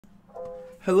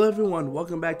Hello everyone,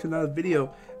 welcome back to another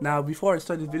video. Now before I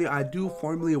start this video, I do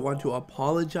formally want to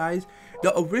apologize.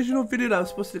 The original video that was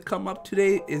supposed to come up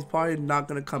today is probably not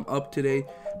going to come up today.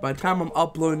 By the time I'm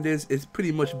uploading this, it's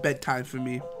pretty much bedtime for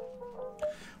me.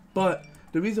 But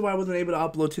the reason why I wasn't able to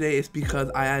upload today is because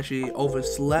I actually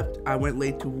overslept. I went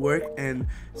late to work, and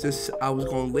since I was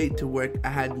going late to work, I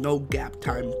had no gap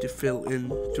time to fill in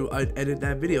to edit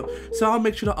that video. So I'll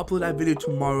make sure to upload that video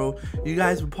tomorrow. You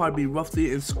guys will probably be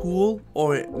roughly in school,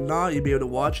 or not, you'll be able to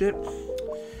watch it.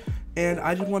 And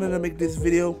I just wanted to make this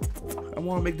video. I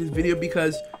want to make this video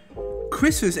because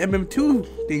Christmas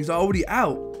MM2 things are already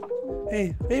out.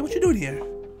 Hey, what you doing here?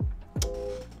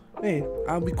 Hey,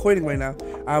 I'm recording right now.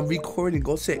 I'm recording.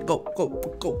 Go sit. Go.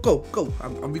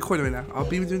 I'm recording right now. I'll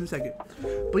be with you in a second.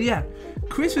 But yeah,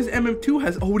 Christmas MM2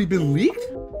 has already been leaked.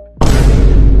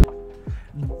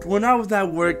 When I was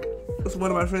at work,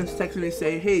 one of my friends texted me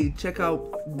saying, "Hey, check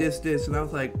out this," and I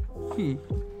was like, let me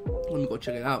go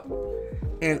check it out.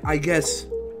 And I guess,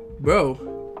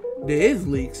 bro, there is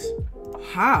leaks.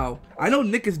 How? I know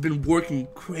Nick has been working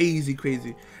crazy.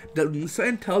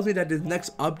 Something tells me that this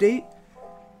next update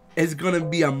is gonna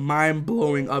be a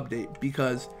mind-blowing update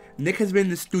because Nick has been in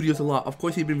the studios a lot. Of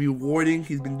course, he's been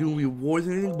doing rewards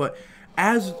and everything, but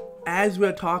as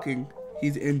we're talking,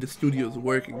 he's in the studios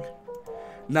working.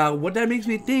 Now, what that makes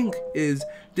me think is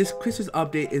this Christmas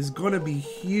update is gonna be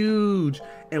huge,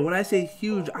 and when I say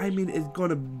huge, I mean it's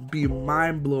gonna be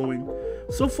mind-blowing.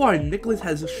 So far, Nicholas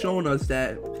has shown us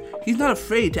that he's not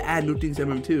afraid to add new things to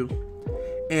MM2,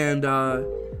 and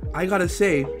I gotta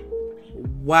say,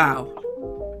 wow.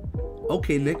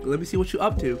 Okay, Nick, let me see what you're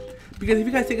up to. Because if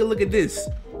you guys take a look at this,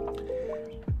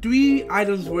 3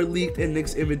 items were leaked in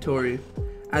Nick's inventory.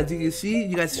 As you can see,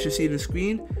 you guys should see the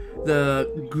screen.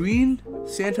 The green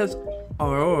Santa's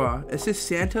Aurora. It says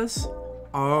Santa's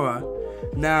Aurora.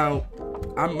 Now,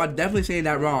 I'm definitely saying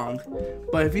that wrong.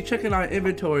 But if you check in our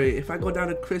inventory, if I go down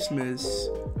to Christmas,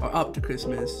 or up to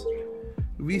Christmas,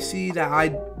 we see that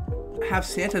I have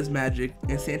Santa's Magic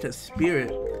and Santa's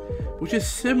Spirit, which is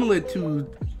similar to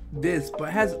this, but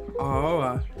it has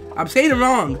Aurora. I'm saying it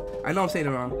wrong. I know I'm saying it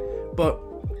wrong, but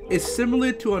it's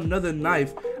similar to another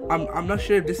knife. I'm not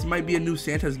sure if this might be a new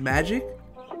Santa's Magic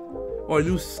or a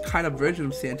new kind of version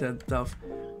of Santa stuff,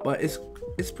 but it's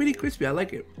pretty crispy. I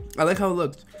like it. I like how it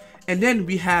looks. And then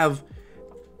we have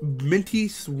Minty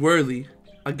Swirly.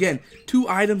 Again, 2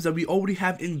 items that we already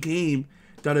have in game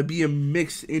that are being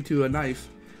mixed into a knife.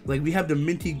 Like we have the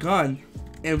Minty gun,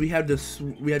 and we had the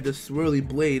swirly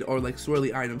blade, or like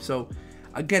swirly item. So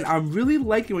again, I'm really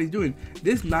liking what he's doing.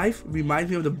 This knife reminds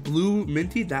me of the blue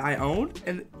Minty that I own,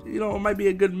 and you know, it might be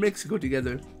a good mix to go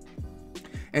together.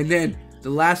 And then the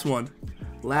last one,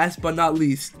 last but not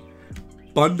least,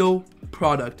 bundle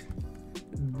product.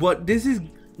 What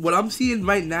I'm seeing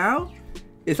right now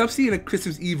is I'm seeing a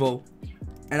Christmas Evo,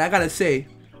 and I gotta say,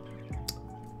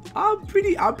 I'm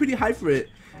pretty hyped for it.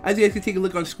 As you guys can take a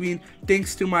look on screen,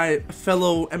 thanks to my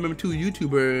fellow MM2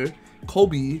 YouTuber,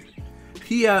 COLBE,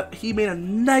 he made a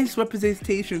nice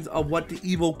representation of what the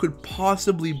Evo could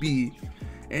possibly be.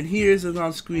 And here's it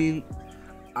on screen.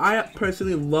 I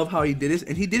personally love how he did this,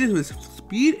 and he did it with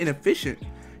speed and efficient.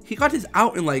 He got this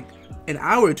out in like an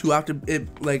hour or two after it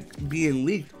like being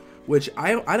leaked, which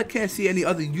I can't see any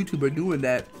other YouTuber doing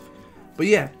that. But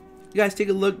yeah, you guys take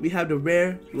a look. We have the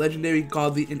rare, legendary,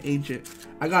 godly, and ancient.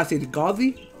 I gotta say, the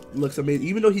godly looks amazing.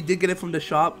 Even though he did get it from the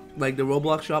shop, like the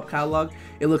Roblox shop catalog,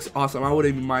 it looks awesome. I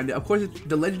wouldn't even mind it. Of course,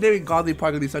 the legendary godly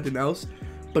part gonna be something else,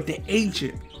 but the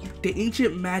ancient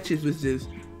matches with this.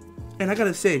 And I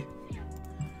gotta say,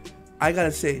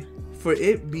 for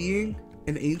it being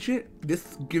an ancient,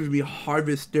 this gives me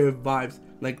Harvester vibes,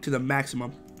 like to the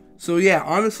maximum. So yeah,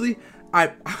 honestly,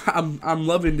 I'm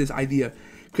loving this idea,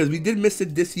 because we did miss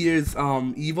it this year's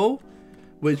Evo,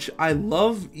 which I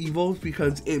love Evos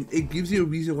because it gives you a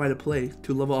reason why to play,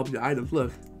 to level up your items.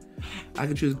 Look, I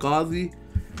can choose godly,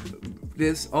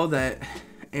 this, all that,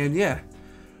 and yeah,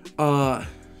 I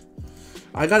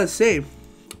gotta say,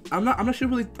 I'm not sure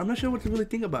what to really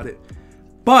think about it.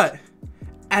 But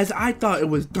as I thought it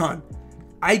was done,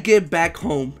 I get back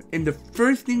home, and the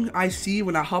first thing I see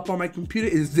when I hop on my computer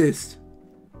is this.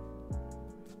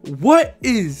 What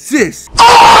is this?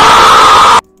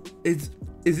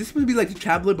 Is this supposed to be like the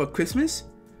Traveler but Christmas?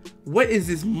 What is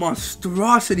this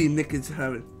monstrosity Nick is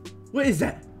having? What is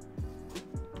that?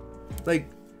 Like,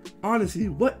 honestly,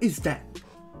 what is that?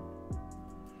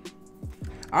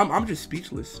 I'm just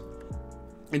speechless.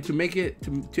 And to make it,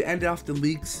 to end off the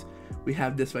leaks, we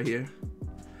have this right here.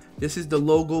 This is the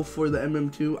logo for the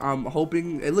MM2. I'm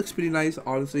hoping, it looks pretty nice,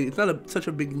 honestly. It's not such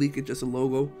a big leak, it's just a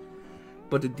logo.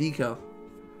 But the decal,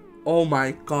 oh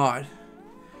my god.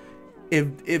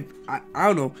 if I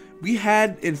don't know, we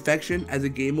had infection as a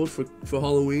game mode for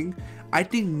Halloween. I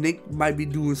think Nick might be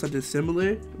doing something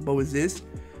similar, but with this,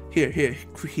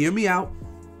 hear me out.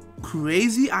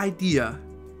 Crazy idea.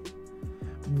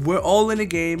 We're all in a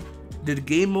game. The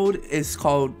game mode is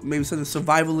called maybe something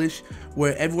survivalish,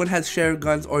 where everyone has shared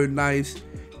guns or knives,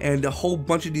 and a whole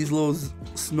bunch of these little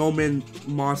snowman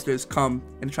monsters come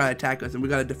and try to attack us, and we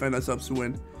gotta defend ourselves to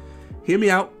win. Hear me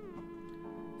out.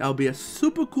 That would be a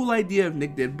super cool idea if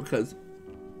Nick did, because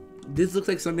this looks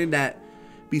like something that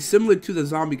be similar to the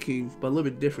Zombie King, but a little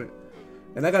bit different.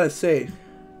 And I gotta say,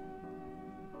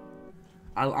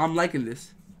 I'm liking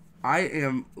this. I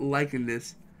am liking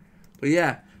this. But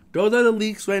yeah, those are the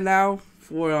leaks right now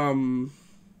for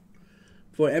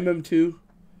MM2.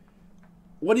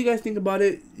 What do you guys think about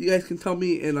it? You guys can tell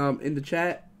me in the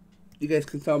chat. You guys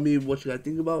can tell me what you guys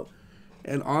think about.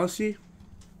 And honestly,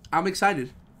 I'm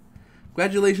excited.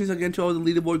 Congratulations again to all the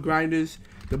leaderboard grinders.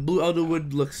 The blue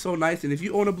elderwood looks so nice, and if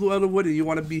you own a blue elderwood and you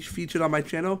want to be featured on my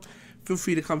channel, feel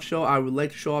free to come show. I would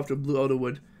like to show off the blue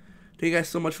elderwood. Thank you guys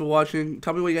so much for watching.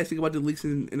 Tell me what you guys think about the leaks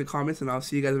in the comments, and I'll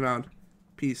see you guys around.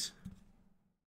 Peace.